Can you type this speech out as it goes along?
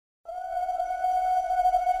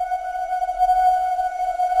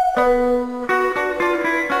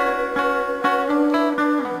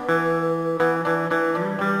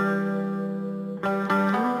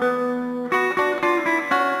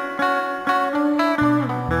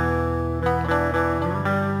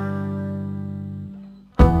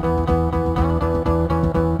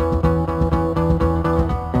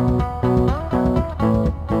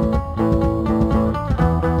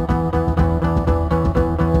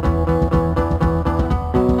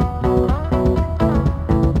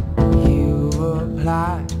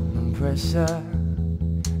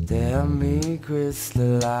Tell me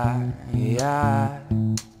crystallized,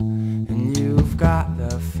 and you've got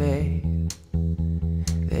the faith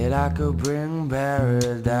that I could bring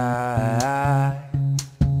paradise.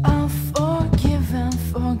 I'll forgive and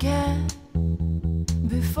forget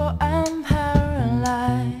before I'm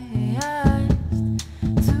paralyzed.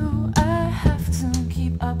 Do I have to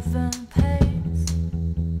keep up the pace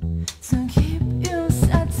to keep you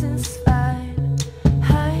satisfied?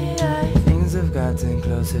 Things have gotten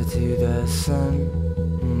closer to the sun,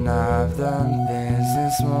 and I've done things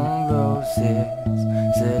in small doses.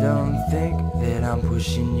 So don't think that I'm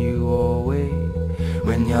pushing you away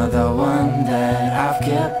when you're the one that I've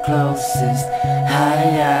kept closest.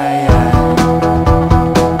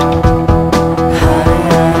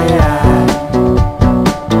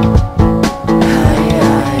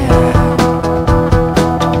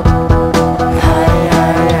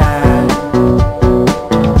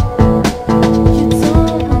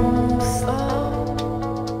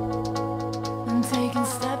 Taking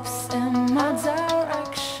steps in my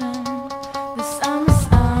direction, the sounds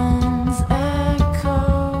echo.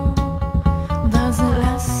 Does it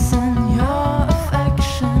lessen your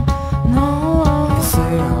affection? No. You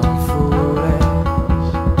say I'm foolish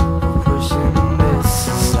for pushing this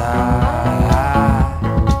aside,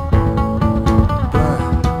 but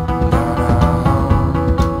down at home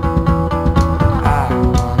I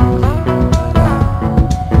wanna leave you alive.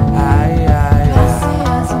 Glassy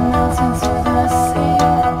as a mountain to the sea.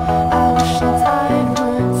 I wish the tide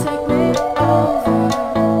would take me over.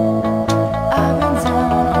 I've been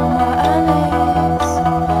down on my knees,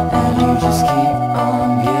 And you just keep on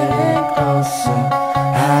getting closer.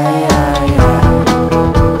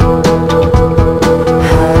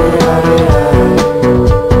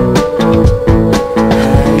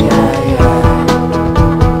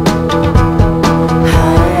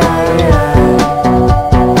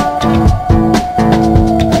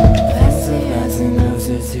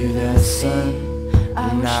 To the sun,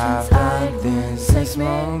 and I've done things in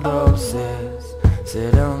small doses.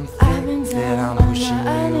 So don't think that I'm pushing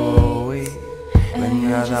you away when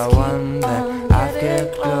you're the one that I've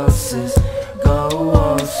kept closest.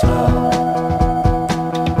 Go slow.